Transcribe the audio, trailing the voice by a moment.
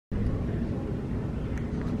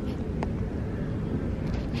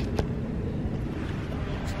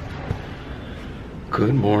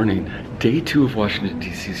Good morning. Day 2 of Washington,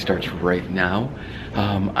 D.C. starts right now.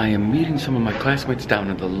 I am meeting some of my classmates down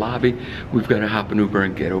in the lobby. We've got to hop an Uber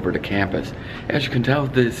and get over to campus. As you can tell,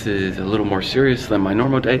 this is a little more serious than my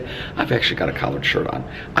normal day. I've actually got a collared shirt on.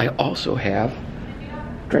 I also have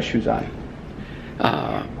dress shoes on.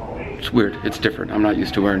 It's weird, it's different. I'm not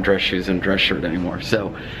used to wearing dress shoes and dress shirt anymore.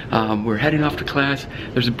 So we're heading off to class.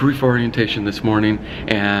 There's a brief orientation this morning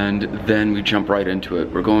and then we jump right into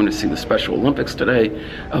it. We're going to see the Special Olympics today.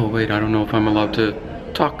 Oh wait, I don't know if I'm allowed to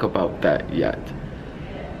talk about that yet.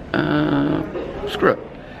 Screw it.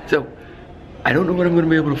 So I don't know what I'm going to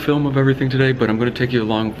be able to film of everything today, but I'm going to take you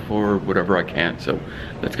along for whatever I can. So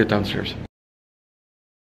let's get downstairs.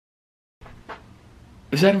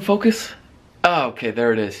 Is that in focus? Oh, okay,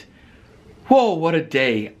 there it is. Whoa, what a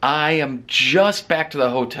day. I am just back to the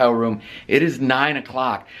hotel room. It is 9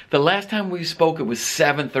 o'clock. The last time we spoke, it was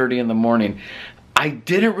 7:30 in the morning. I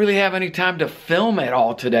didn't really have any time to film at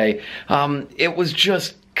all today. It was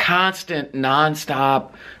just constant,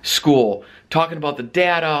 non-stop school. Talking about the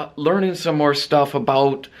data, learning some more stuff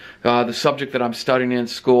about the subject that I'm studying in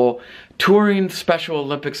school, touring Special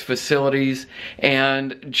Olympics facilities,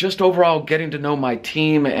 and just overall getting to know my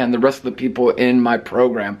team and the rest of the people in my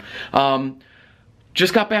program.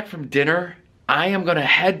 Just got back from dinner. I am gonna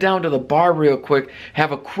head down to the bar real quick,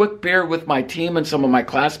 have a quick beer with my team and some of my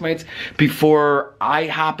classmates before I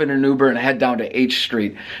hop in an Uber and head down to H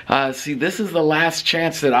Street. See, this is the last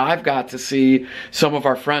chance that I've got to see some of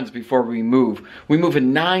our friends before we move. We move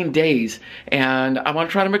in 9 days and I wanna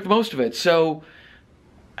try to make the most of it. So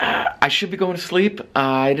I should be going to sleep.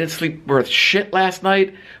 I didn't sleep worth shit last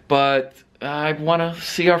night, but I wanna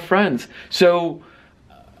see our friends. So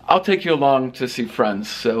I'll take you along to see friends,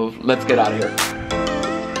 so let's get out of here.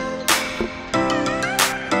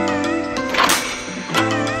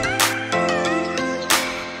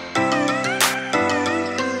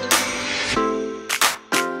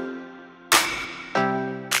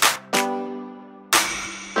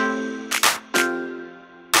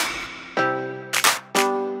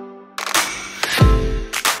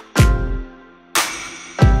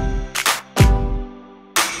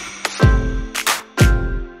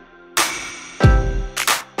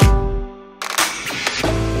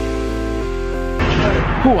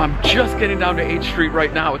 Ooh, I'm just getting down to H Street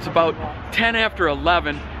right now. It's about 10 after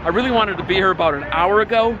 11. I really wanted to be here about an hour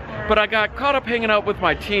ago, but I got caught up hanging out with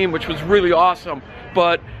my team, which was really awesome.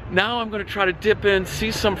 But now I'm gonna try to dip in,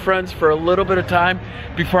 see some friends for a little bit of time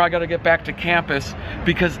before I gotta get back to campus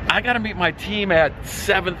because I gotta meet my team at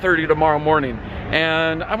 7:30 tomorrow morning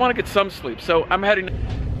and I wanna get some sleep. So I'm heading.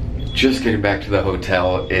 Just getting back to the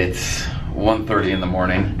hotel. It's 1:30 in the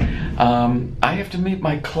morning. I have to meet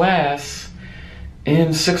my class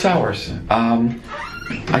in 6 hours.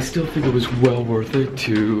 I still think it was well worth it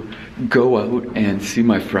to go out and see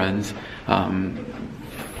my friends.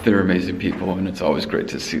 They're amazing people and it's always great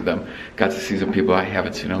to see them. Got to see some people I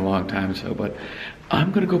haven't seen in a long time, so, but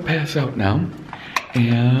I'm gonna go pass out now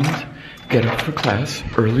and get up for class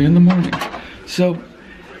early in the morning. So,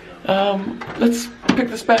 let's pick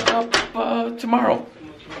this back up tomorrow.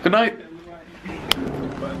 Good night.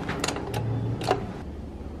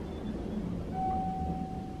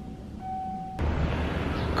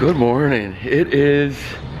 Good morning. It is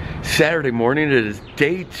Saturday morning. It is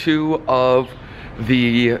day 2 of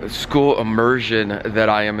the school immersion that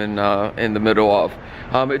I am in the middle of.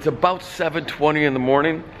 It's about 7:20 in the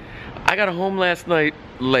morning. I got home last night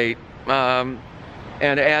late, and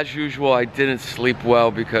as usual, I didn't sleep well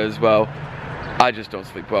because, well, I just don't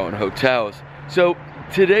sleep well in hotels. So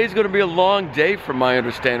today's going to be a long day, from my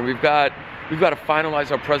understanding. We've got to finalize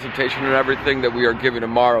our presentation and everything that we are giving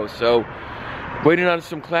tomorrow. So, waiting on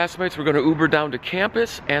some classmates, we're gonna Uber down to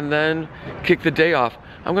campus and then kick the day off.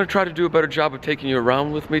 I'm gonna try to do a better job of taking you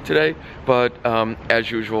around with me today, but as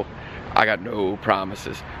usual, I got no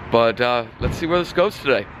promises. But let's see where this goes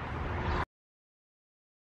today.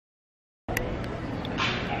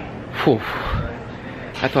 Whew.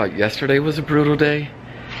 I thought yesterday was a brutal day.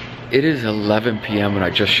 It is 11 p.m. and I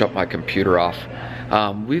just shut my computer off.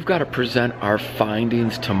 We've got to present our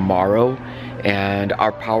findings tomorrow and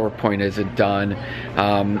our PowerPoint isn't done.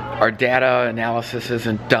 Our data analysis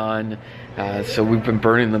isn't done. So we've been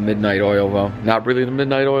burning the midnight oil. Well, not really the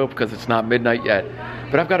midnight oil because it's not midnight yet.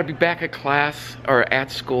 But I've got to be back at class or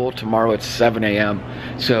at school tomorrow at 7 a.m.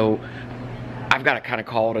 So I've got to kind of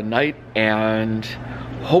call it a night and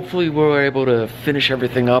hopefully we're able to finish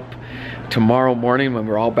everything up tomorrow morning when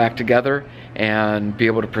we're all back together and be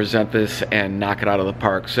able to present this and knock it out of the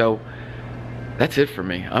park. So that's it for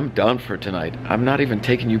me. I'm done for tonight. I'm not even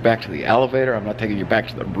taking you back to the elevator. I'm not taking you back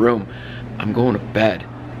to the room. I'm going to bed.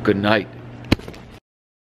 Good night.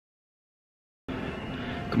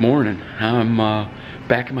 morning. I'm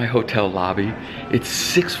back in my hotel lobby. It's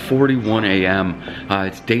 6:41 a.m.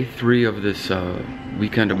 It's day 3 of this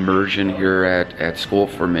weekend immersion here at school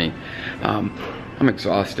for me. I'm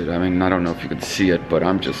exhausted. I mean, I don't know if you can see it, but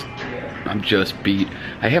I'm just beat.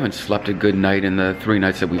 I haven't slept a good night in the 3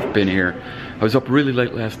 nights that we've been here. I was up really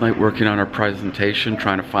late last night working on our presentation,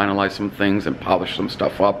 trying to finalize some things and polish some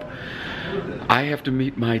stuff up. I have to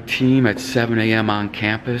meet my team at 7 a.m. on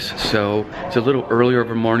campus, so it's a little earlier of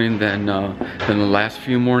a morning than the last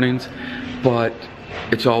few mornings, but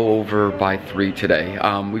it's all over by 3 today.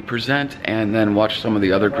 We present and then watch some of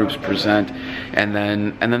the other groups present, and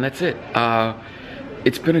then that's it.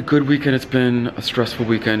 It's been a good weekend. It's been a stressful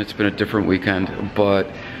weekend. It's been a different weekend, but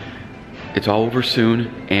it's all over soon,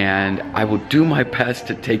 and I will do my best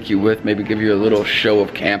to take you with, maybe give you a little show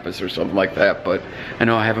of campus or something like that. But I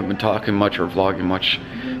know I haven't been talking much or vlogging much.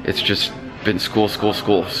 It's just been school.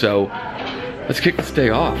 So let's kick this day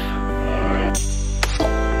off.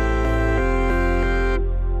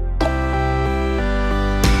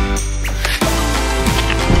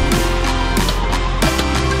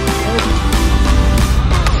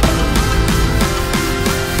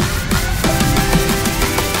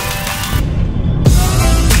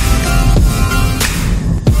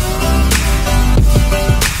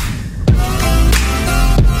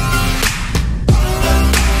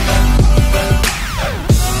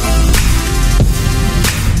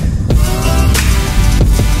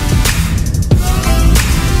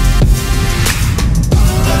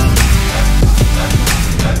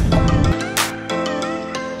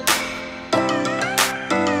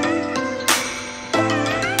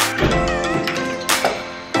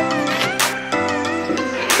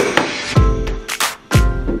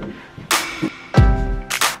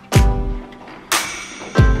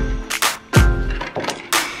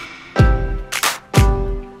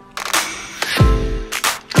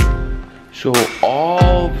 So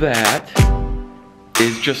all that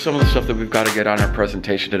is just some of the stuff that we've got to get on our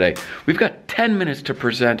presentation today. We've got 10 minutes to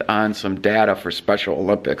present on some data for Special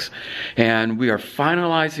Olympics, and we are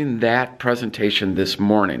finalizing that presentation this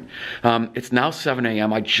morning. It's now 7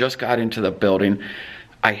 a.m. I just got into the building.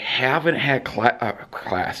 I haven't had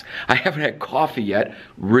class. I haven't had coffee yet.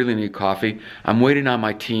 Really need coffee. I'm waiting on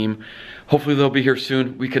my team. Hopefully they'll be here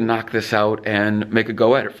soon. We can knock this out and make a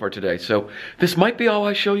go at it for today. So this might be all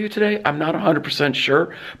I show you today. I'm not 100%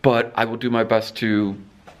 sure, but I will do my best to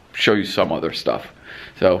show you some other stuff.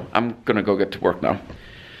 So I'm gonna go get to work now.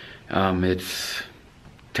 It's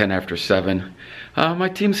 10 after 7. My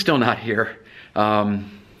team's still not here. We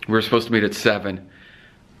were supposed to meet at 7,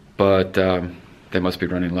 but they must be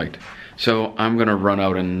running late. So I'm gonna run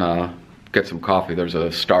out and get some coffee. There's a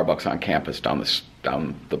Starbucks on campus down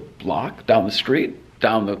the block, down the street,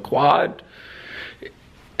 down the quad.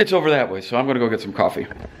 It's over that way, so I'm gonna go get some coffee.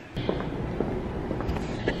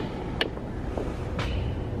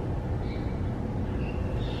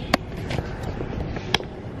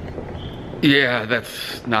 Yeah,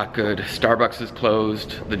 that's not good. Starbucks is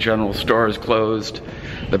closed, the general store is closed,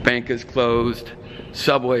 the bank is closed,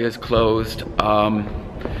 Subway is closed.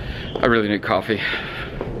 I really need coffee.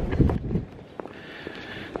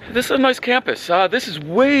 This is a nice campus. This is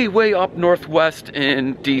way up northwest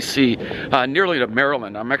in DC, nearly to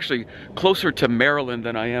Maryland. I'm actually closer to Maryland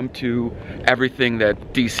than I am to everything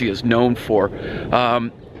that DC is known for.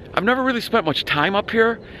 I've never really spent much time up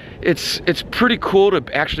here. It's pretty cool to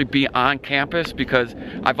actually be on campus because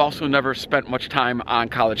I've also never spent much time on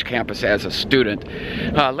college campus as a student.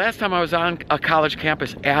 Last time I was on a college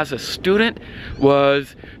campus as a student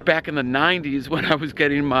was back in the 90s when I was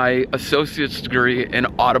getting my associate's degree in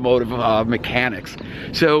automotive mechanics.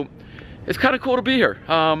 So it's kind of cool to be here.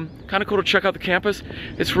 Kind of cool to check out the campus.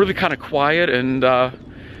 It's really kind of quiet and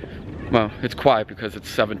well, it's quiet because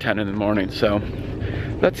it's 7:10 in the morning. So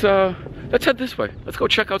let's head this way. Let's go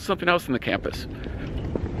check out something else in the campus.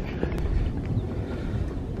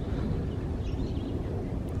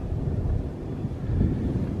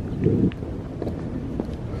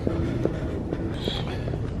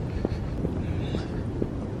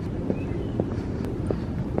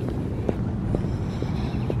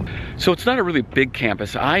 So it's not a really big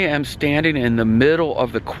campus. I am standing in the middle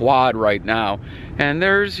of the quad right now, and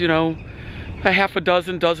there's, you know, a half a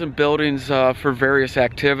dozen buildings for various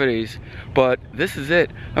activities, but this is it.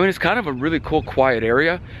 I mean, it's kind of a really cool, quiet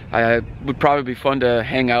area. It would probably be fun to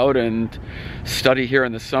hang out and study here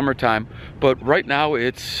in the summertime, but right now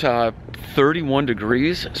it's 31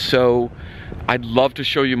 degrees, so I'd love to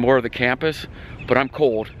show you more of the campus, but I'm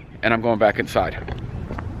cold and I'm going back inside.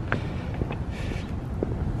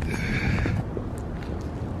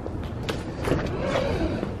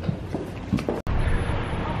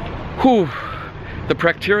 Whew. The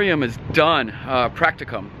practicum is done.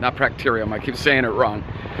 Practicum, not practicum. I keep saying it wrong.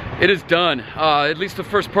 It is done. At least the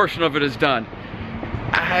first portion of it is done.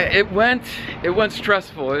 It went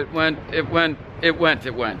stressful. It went.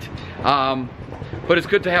 But it's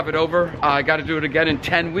good to have it over. I got to do it again in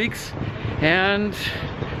 10 weeks, and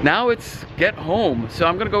now it's get home. So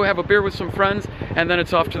I'm gonna go have a beer with some friends, and then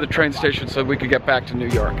it's off to the train station so we could get back to New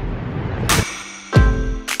York.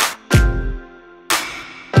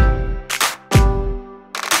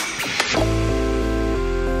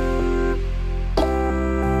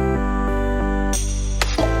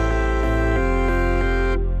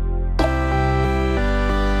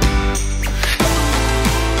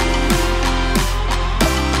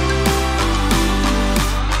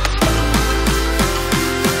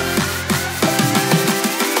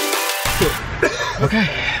 Okay,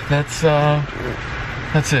 that's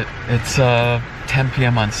it. It's 10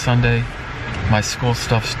 p.m. on Sunday. My school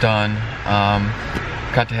stuff's done.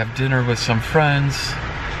 Got to have dinner with some friends,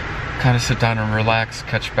 kind of sit down and relax,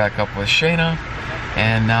 catch back up with Shayna,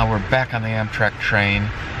 and now we're back on the Amtrak train,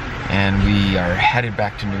 and we are headed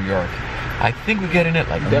back to New York. I think we get in at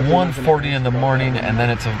like 1:40 in the morning, and then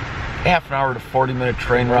it's a half an hour to 40-minute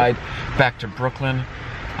train ride back to Brooklyn.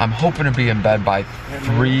 I'm hoping to be in bed by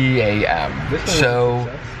 3 a.m. So,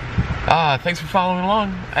 thanks for following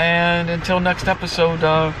along, and until next episode,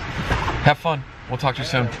 have fun. We'll talk to you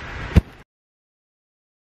soon.